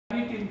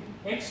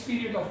X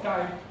period of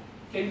time,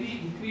 can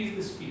we increase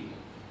the speed?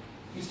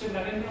 Mr.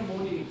 Narendra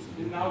Modi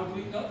is now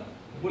doing a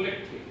bullet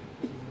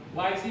train.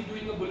 Why is he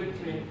doing a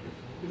bullet train?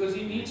 Because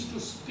he needs to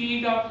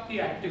speed up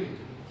the activity.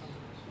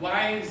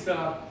 Why is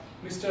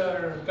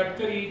Mr.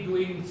 Gadkari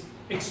doing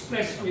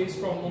expressways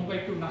from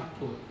Mumbai to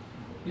Nagpur?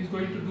 He's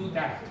going to do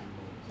that.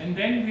 And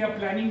then we are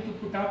planning to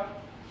put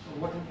up,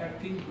 what is that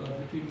thing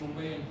between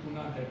Mumbai and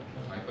Pune?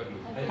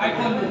 That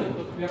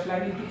Hyperloop. We are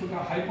planning to put a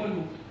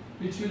Hyperloop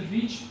which will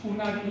reach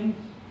Pune in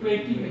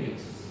 20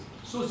 minutes.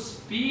 So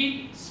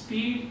speed,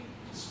 speed,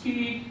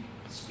 speed,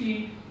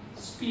 speed,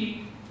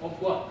 speed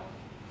of work.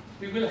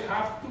 We will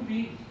have to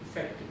be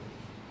effective.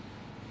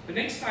 The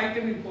next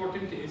item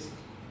important is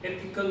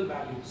ethical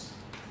values.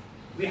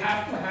 We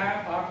have to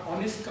have our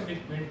honest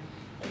commitment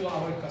to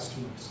our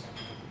customers.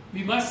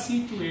 We must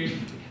see to it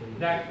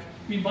that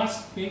we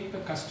must make the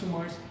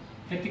customers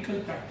ethical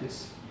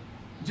practice.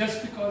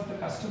 Just because the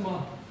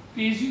customer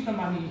pays you the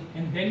money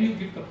and then you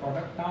give the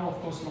product, now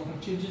of course a lot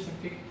of changes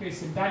have taken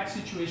place. In that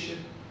situation,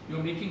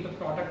 you're making the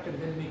product and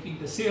then making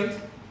the sales.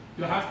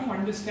 You have to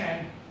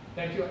understand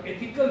that your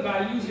ethical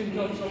values in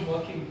terms of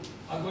working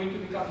are going to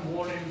become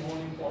more and more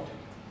important.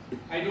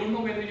 I don't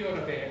know whether you're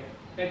aware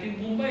that in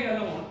Mumbai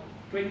alone,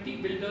 20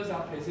 builders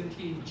are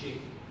presently in jail.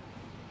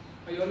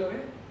 Are you all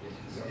aware?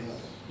 Yes.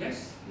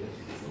 Yes? Yes.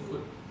 Oh,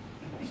 good.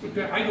 So,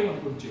 I don't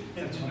want to go to jail.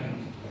 That's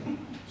fine.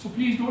 So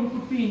please don't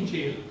put me in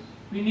jail.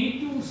 We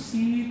need to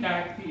see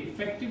that the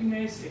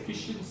effectiveness,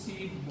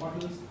 efficiency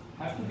models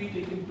have to be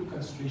taken into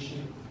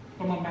consideration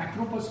from a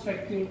macro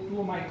perspective to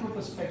a micro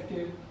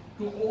perspective,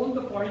 to all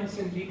the points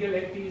and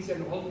legalities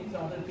and all these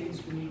other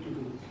things we need to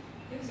do.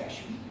 Where is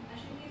Ashwini?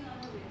 Ashwini is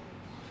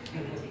on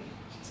her way.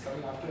 She's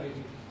coming after I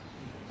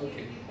do.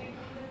 Okay.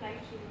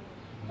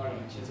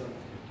 Alright, she's on.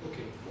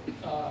 Okay.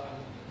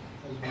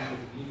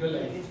 Legal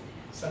and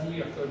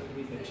suddenly occurred to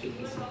me that she You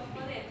were was. talking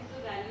about the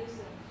ethical values.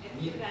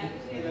 Ethical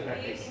values we have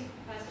to create in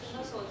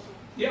customers also.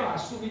 Yeah,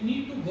 so we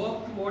need to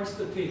work towards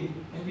the thing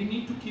and we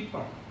need to keep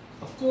up.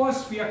 Of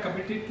course, we are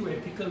committed to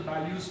ethical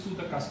values to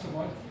the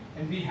customer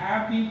and we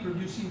have been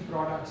producing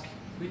products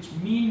which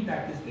mean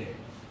that is there.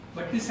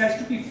 But this has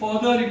to be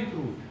further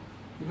improved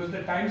because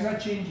the times are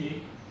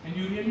changing and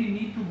you really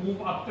need to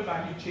move up the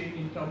value chain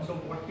in terms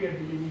of what we are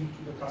delivering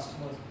to the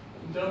customers,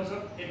 in terms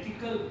of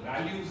ethical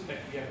values that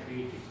we are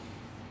creating.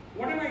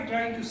 What am I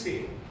trying to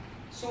say?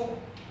 So,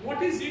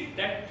 what is it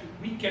that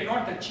we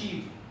cannot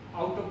achieve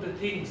out of the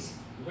things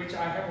which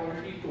I have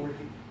already told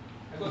you?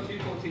 I got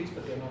 3-4 things,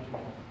 but they are not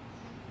important.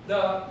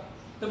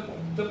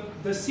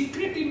 The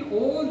secret in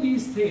all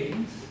these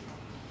things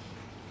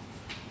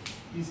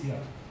is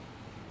here.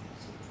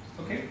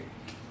 Okay?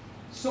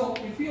 So,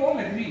 if we all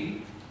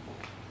agree,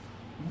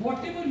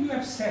 whatever you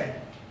have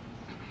said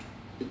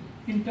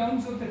in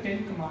terms of the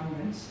 10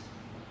 commandments,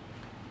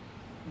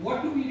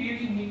 what do we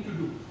really need to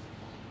do?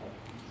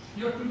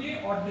 You're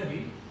today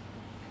ordinary,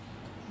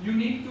 you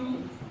need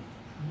to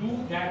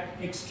do that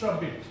extra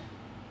bit.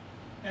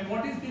 And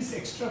what is this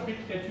extra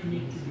bit that you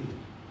need to do?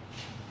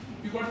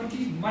 You got to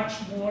be much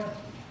more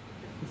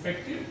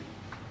effective.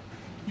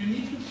 You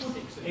need to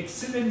put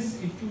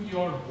excellence into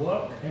your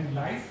work and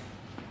life.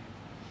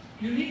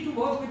 You need to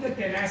work with a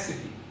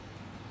tenacity.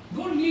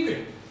 Don't leave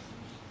it.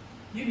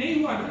 ये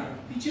नहीं हुआ ना,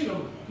 पीछे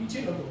लगो,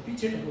 पीछे लगो,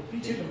 पीछे लगो,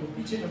 पीछे लगो,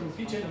 पीछे लगो,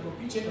 पीछे लगो,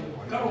 पीछे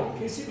लगो, करो,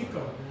 कैसे भी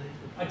करो.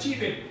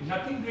 Achieve it.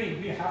 Nothing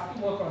doing. We have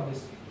to work on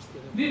this.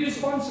 Be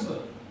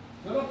responsible.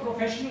 There are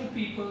professional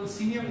people,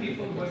 senior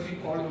people who have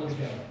been called over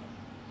there.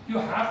 You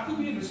have to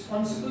be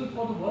responsible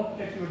for the work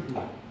that you are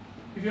doing.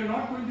 If you are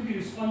not going to be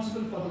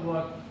responsible for the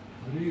work,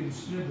 अरे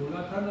उसने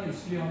बोला था ना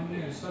इसलिए हमने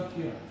ऐसा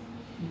किया.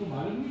 उनको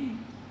मालूम नहीं.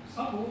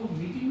 सब वो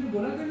मीटिंग में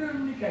बोला था ना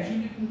हमने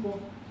कैजुअली तुमको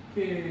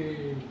कि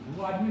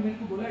वो आदमी मेरे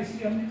को बोला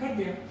इसलिए हमने कर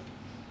दिया.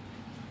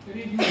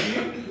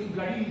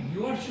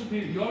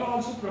 You are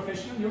also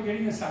professional. You are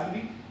getting a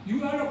salary.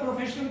 You are a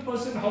professional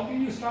person. How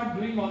can you start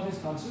doing all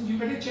this nonsense? You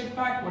better check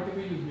back whatever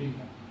you're doing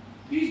now.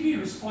 Please be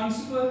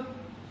responsible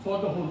for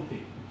the whole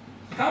thing.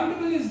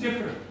 Accountable is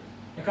different.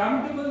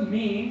 Accountable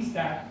means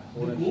that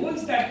the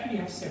goals that we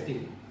have set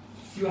in,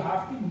 you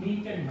have to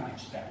meet and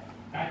match that.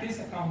 That is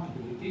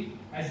accountability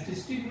as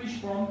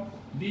distinguished from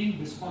being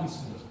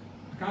responsible.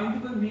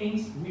 Accountable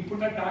means we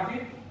put a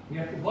target, we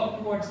have to work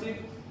towards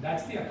it.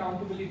 That's the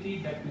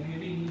accountability that we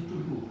really need to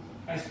do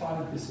as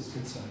far as this is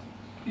concerned.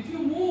 If you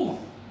move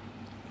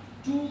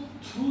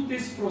through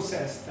this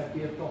process that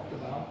we have talked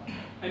about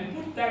and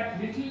put that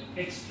little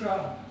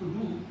extra to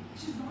do,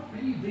 which is not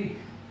very big,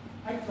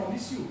 I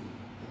promise you.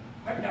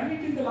 I've done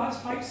it in the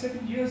last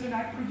 5-7 years and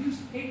I've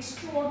produced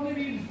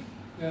extraordinary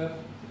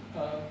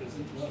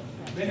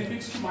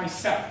benefits to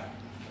myself.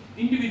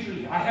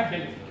 Individually, I have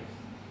benefited.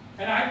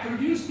 And I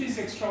produce these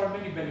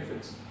extraordinary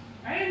benefits.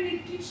 And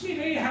it keeps me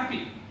very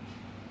happy.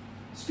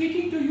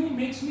 Speaking to you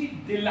makes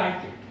me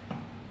delighted.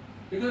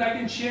 Because I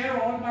can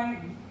share all my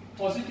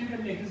positive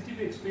and negative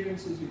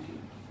experiences with you.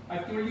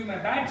 I've told you my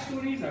bad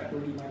stories, I've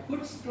told you my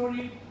good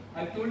story,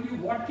 I've told you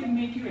what can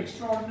make you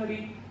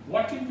extraordinary,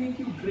 what can make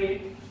you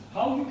great,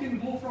 how you can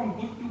go from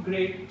good to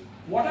great,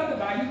 What are the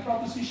value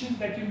propositions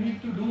that you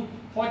need to do?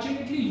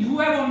 Fortunately, you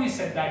have only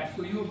said that,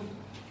 so you've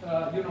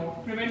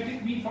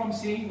prevented me from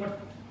saying what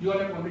you all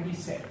have already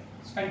said.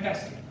 It's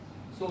fantastic.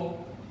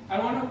 So I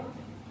want to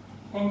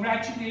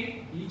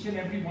congratulate each and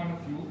every one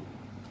of you.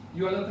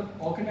 You are the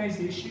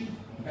organization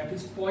that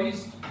is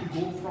poised to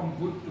go from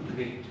good to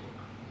great.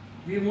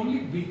 We have only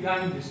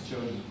begun this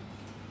journey.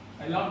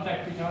 I love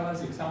that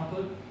Pitala's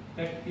example,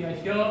 that we are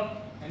here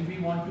and we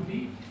want to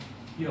be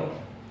here.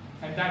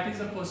 And that is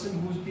a person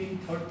who's been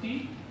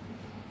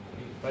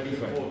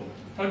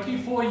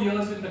 34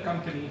 years in the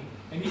company,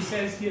 and he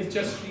says he has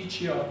just reached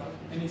here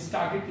and his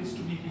target is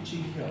to be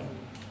reaching here.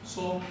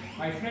 So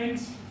my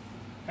friends,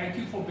 thank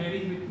you for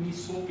bearing with me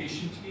so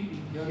patiently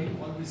in hearing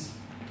all this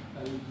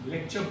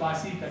lecture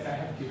basi that I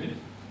have given.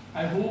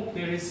 I hope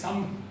there is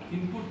some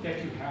input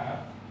that you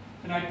have,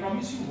 and I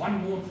promise you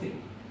one more thing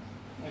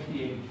at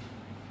the end.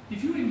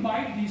 If you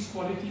imbibe these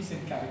qualities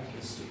and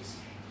characteristics,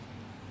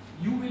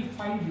 you will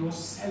find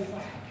yourself a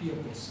happier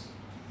person.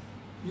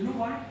 You know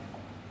why?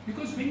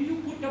 Because when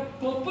you put a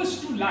purpose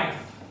to life,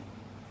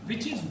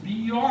 which is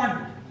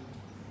beyond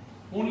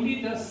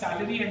only the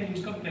salary and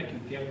income that you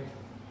get,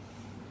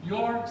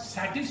 your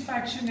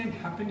satisfaction and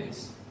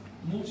happiness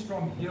moves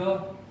from here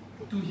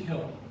to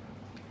here.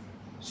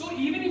 So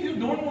even if you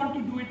don't want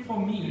to do it for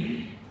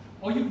me,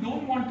 or you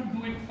don't want to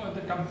do it for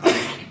the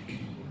company,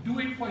 do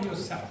it for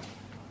yourself.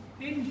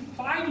 In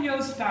 5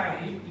 years'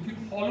 time, if you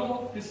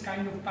follow this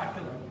kind of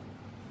pattern,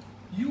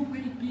 you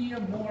will be a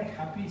more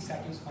happy,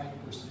 satisfied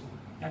person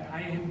than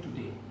I am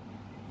today.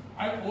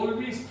 I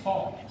always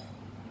thought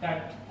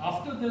that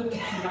after the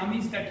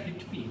tsunamis that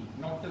hit me,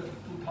 not the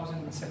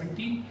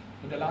 2017,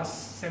 but the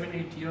last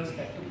 7-8 years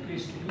that took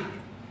place to me,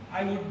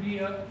 I would be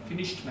a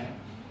finished man.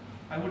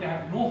 I would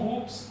have no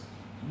hopes,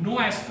 no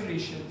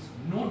aspirations,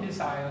 no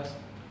desires,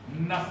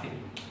 nothing.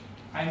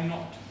 I'm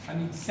not.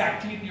 I'm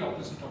exactly the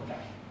opposite of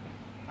that.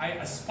 I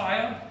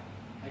aspire,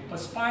 I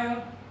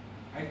perspire,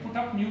 I put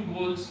up new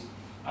goals.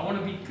 I want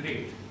to be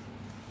great.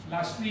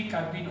 Last week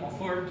I've been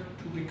offered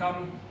to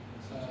become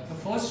the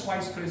first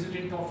vice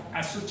president of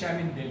ASSOCHAM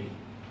in Delhi,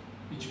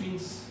 which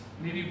means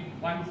maybe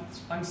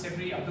once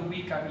every other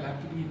week I will have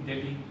to be in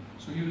Delhi.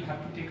 So you will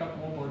have to take up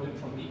more burden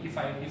from me if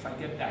I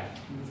get that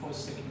in the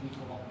first, second week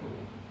of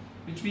October.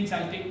 Which means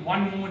I'll take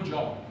one more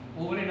job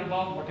over and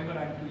above whatever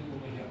I'm doing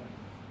over here.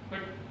 But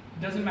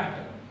it doesn't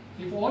matter.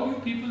 If all you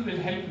people will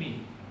help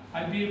me,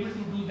 I'll be able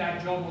to do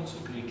that job also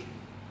greatly.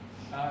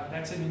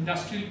 That's an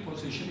industrial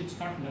position, it's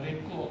not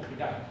Naredco or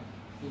CREDAI.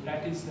 So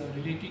that is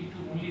relating to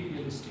only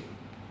real estate.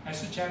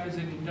 ASSOCHAM is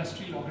an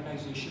industrial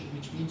organization,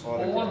 which means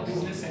all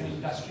business and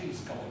industry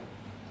is covered.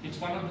 It's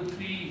one of the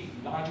 3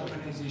 large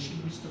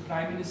organizations which the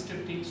Prime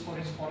Minister takes for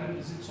his foreign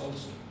visits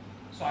also.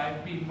 So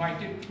I've been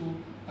invited to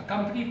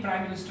accompany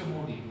Prime Minister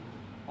Modi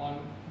on,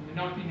 may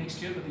not be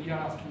next year, but the year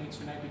after next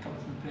when I become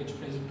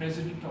full-fledged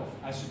president of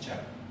ASSOCHAM.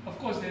 Of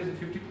course, there's a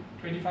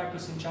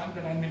 25% chance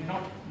that I may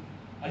not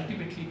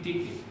ultimately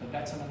take it, but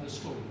that's another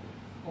story.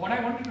 But what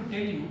I wanted to tell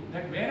you,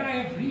 that where I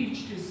have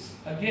reached is,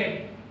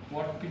 again,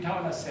 what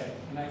Pitala said,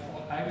 and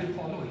I will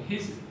follow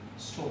his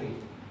story,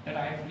 that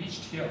I have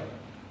reached here,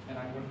 and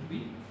I want to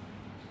be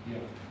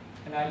here.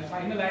 And I'll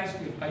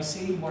finalize by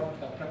saying what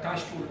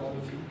Prakash told all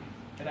of you,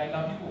 that I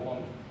love you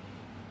all.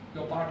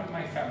 You're part of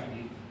my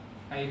family,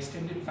 my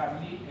extended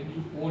family, and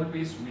you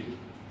always will.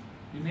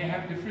 We may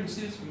have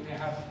differences, we may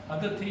have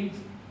other things,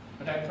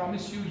 but I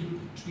promise you, you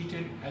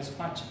treated as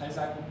much as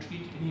I would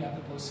treat any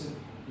other person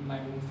in my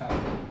own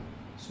family.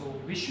 So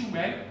wish you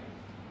well,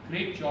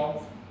 great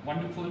job,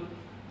 wonderful.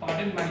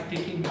 Pardon my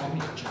taking long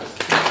lectures.